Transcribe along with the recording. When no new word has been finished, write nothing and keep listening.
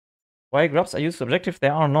Why grubs are used subjective? They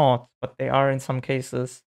are not, but they are in some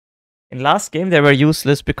cases. In last game, they were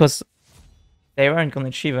useless because they weren't gonna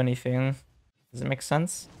achieve anything. Does it make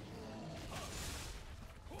sense?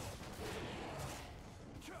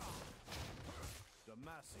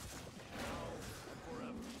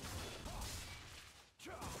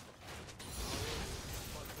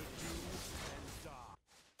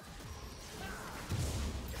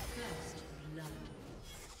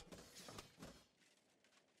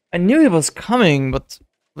 I knew he was coming, but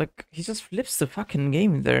like he just flips the fucking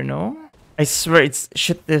game there, no? I swear it's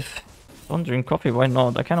shit if don't drink coffee, why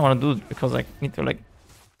not? I kinda wanna do it because I need to like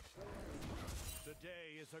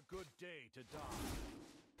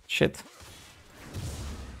shit.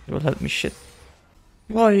 It will help me shit.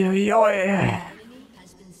 Oi, oi, oi.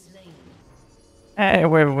 Hey,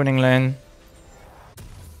 we're winning lane.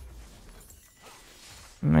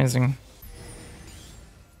 Amazing.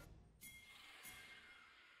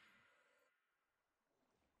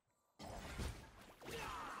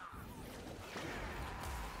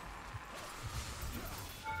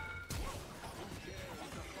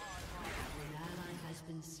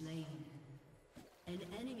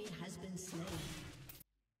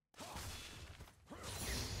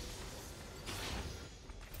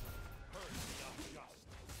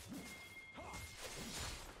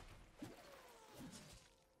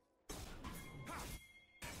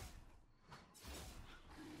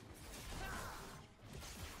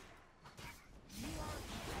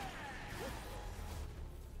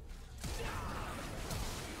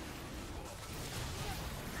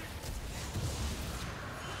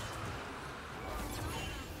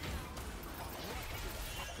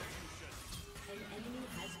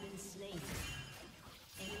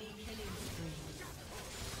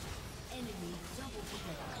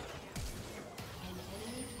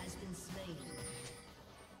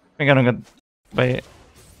 We're gonna get by.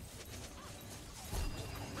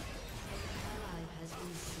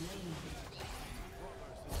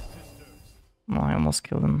 Oh, I almost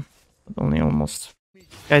killed him, but only almost.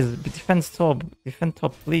 Guys, defend top. Defend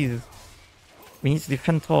top, please. We need to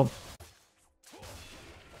defend top.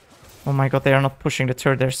 Oh my god, they are not pushing the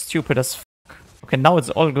turret. They're stupid as fuck. Okay, now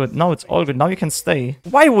it's all good. Now it's all good. Now you can stay.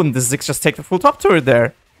 Why wouldn't this Zix just take the full top turret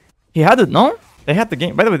there? He had it, no? They had the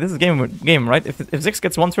game. By the way, this is game, right? If Zix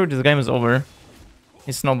gets one turret, this game is over.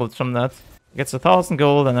 He snowballed from that. He gets 1,000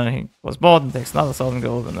 gold, and then he goes bot and takes another 1,000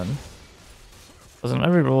 gold, and then does an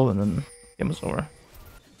every roll, and then game is over.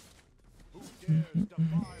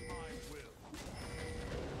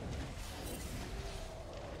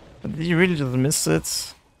 But did you really just miss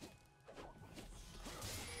it?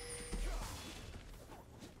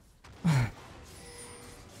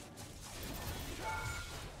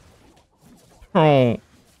 Oh,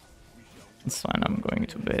 it's fine. I'm going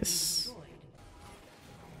to base.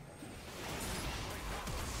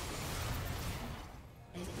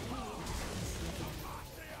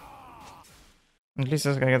 At least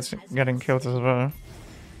this guy gets getting killed as well.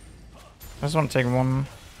 I just want to take one.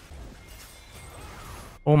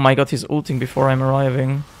 Oh my god, he's ulting before I'm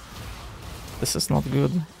arriving. This is not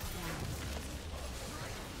good.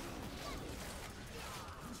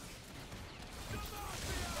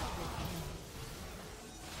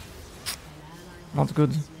 Not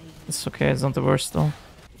good. It's okay, it's not the worst though.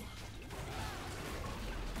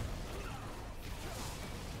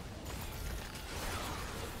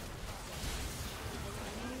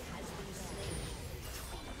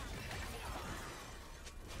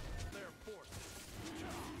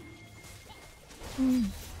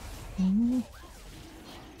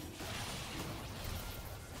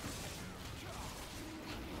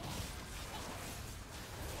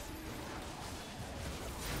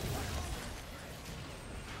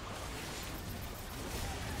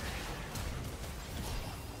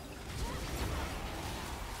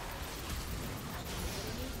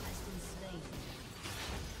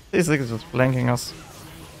 This thing is just flanking us.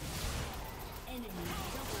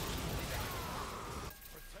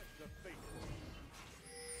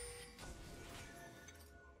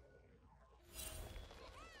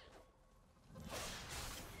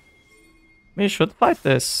 We should fight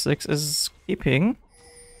this. Six is keeping.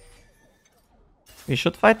 We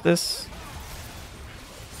should fight this.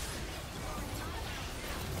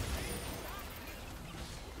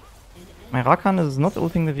 My Rakan is not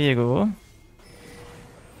ulting the Viego.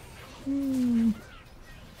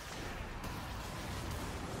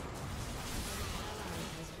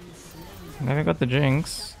 Never got the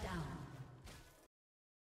Jinx.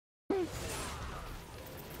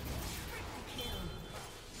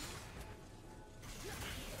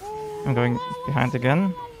 I'm going behind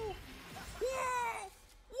again.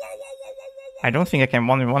 I don't think I can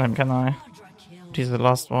 1v1 him, can I? He's the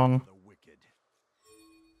last one.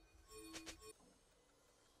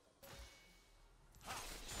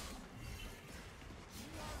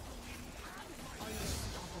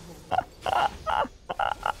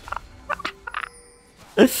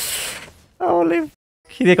 Holy f***.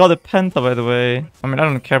 They got a Penta, by the way. I mean, I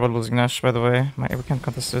don't care about losing Nash, by the way. We can't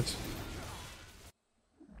contest it.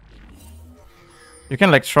 You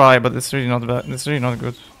can like try, but it's really not bad. It's really not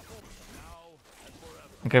good.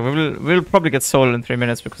 Okay, we'll probably get soul in 3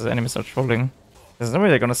 minutes because the enemies are trolling. There's no way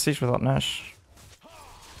they're gonna siege without Nash.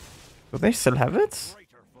 Do they still have it?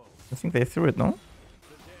 I think they threw it, no?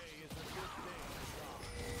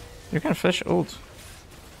 You can flash ult.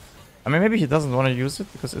 I mean, maybe he doesn't want to use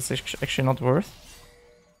it because it's actually not worth.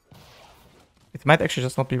 It might actually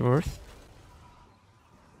just not be worth.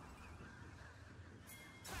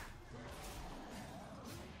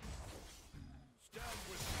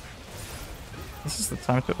 This is the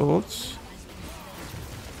time to ult.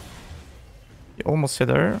 You almost hit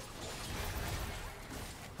her.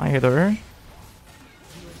 I hit her.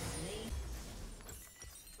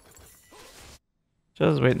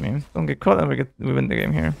 Just wait me. Don't get caught and we win the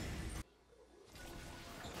game here.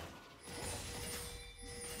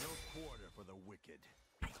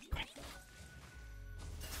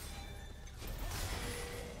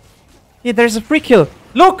 Yeah, there's a free kill.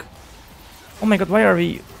 Look! Oh my god, why are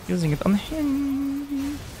we using it on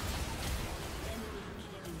him?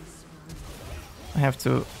 I have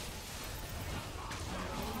to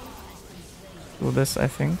do this, I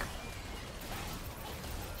think.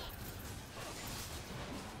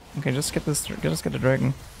 Okay, just get this. Just get the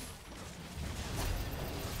dragon.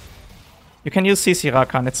 You can use CC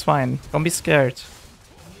Rakan. It's fine. Don't be scared.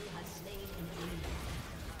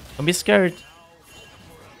 Don't be scared.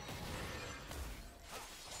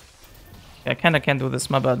 Yeah, I kinda can't do this.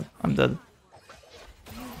 My bad. I'm dead.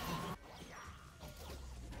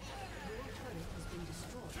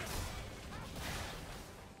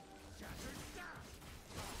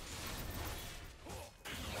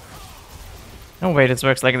 No way this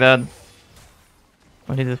works like that.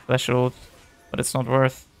 I need a flash ult, but it's not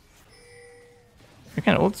worth. You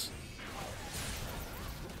can ult.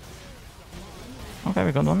 Okay,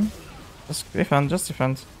 we got one. Just defend, just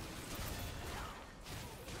defend.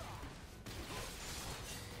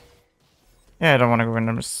 Yeah, I don't want to go in.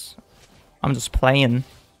 I'm just playing.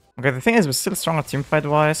 Okay, the thing is, we're still stronger teamfight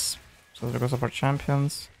wise, so that's because of our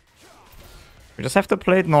champions. We just have to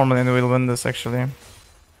play it normally and we'll win this actually.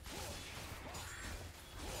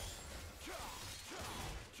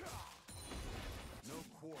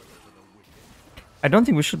 I don't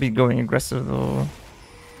think we should be going aggressive though.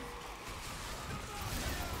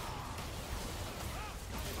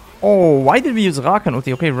 Oh, why did we use Rakan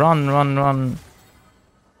ulti? Okay, run, run, run.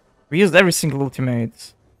 We used every single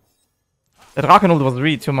ultimate. That Rakan ult was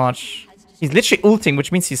really too much. He's literally ulting,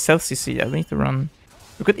 which means he's self-CC. I need to run.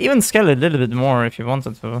 We could even scale it a little bit more if you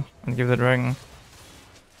wanted to. And give the dragon.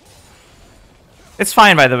 It's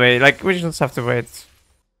fine, by the way. Like, we just have to wait.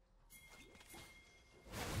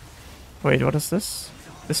 Wait, what is this?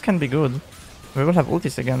 This can be good. We will have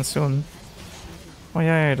ultis again soon. Oh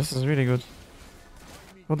yeah, this is really good.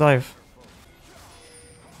 Go dive.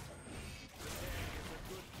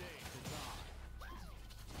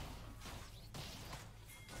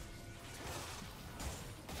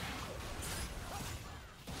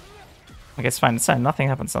 Okay, it's fine, it's fine. Nothing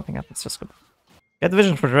happens, nothing happens. Just good. Get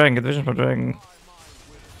vision for dragon, get vision for dragon.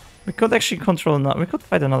 We could actually control now. We could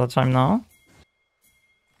fight another time now.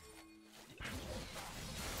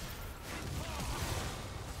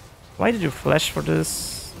 Why did you flash for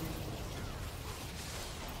this?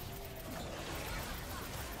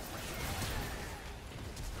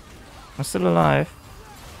 I'm still alive.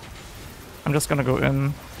 I'm just gonna go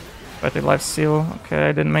in. Fight the life steal. Okay,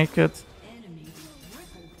 I didn't make it.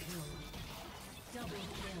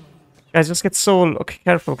 Guys, just get soul. Okay,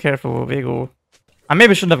 careful, careful, Vego. I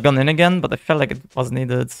maybe shouldn't have gone in again, but I felt like it was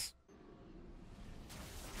needed.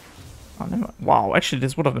 Oh, never. Wow, actually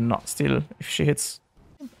this would have been not steal if she hits.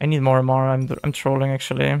 I need more MR. I'm trolling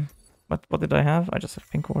actually. What did I have? I just have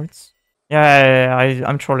pink wards. Yeah,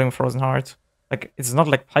 I'm trolling Frozen Heart. Like it's not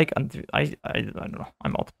like Pike and I don't know.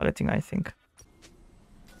 I'm autopiloting, I think.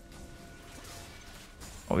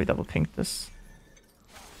 Oh, we double pinked this.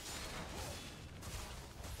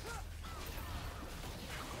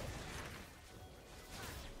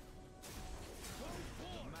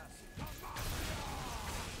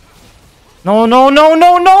 No, no, no,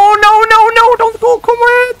 no, no, no, no, no! Don't go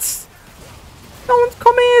commit! Don't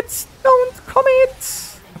commit! Don't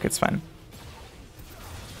commit! Okay, it's fine.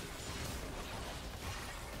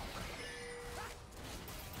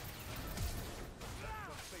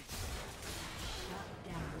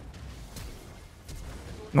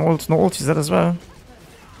 No ult, he's dead as well.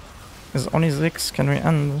 Is only Zix, can we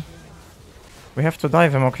end? We have to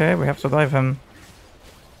dive him, okay? We have to dive him.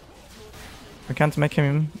 We can't make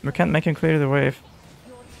him clear the wave.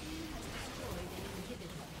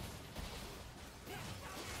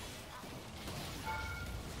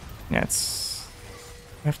 Yeah, it's...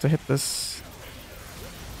 We have to hit this.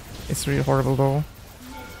 It's really horrible though.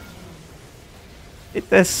 Hit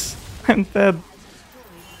this! I'm dead.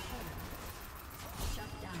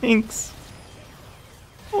 Thanks.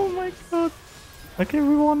 Oh my god. Okay,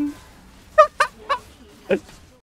 we won.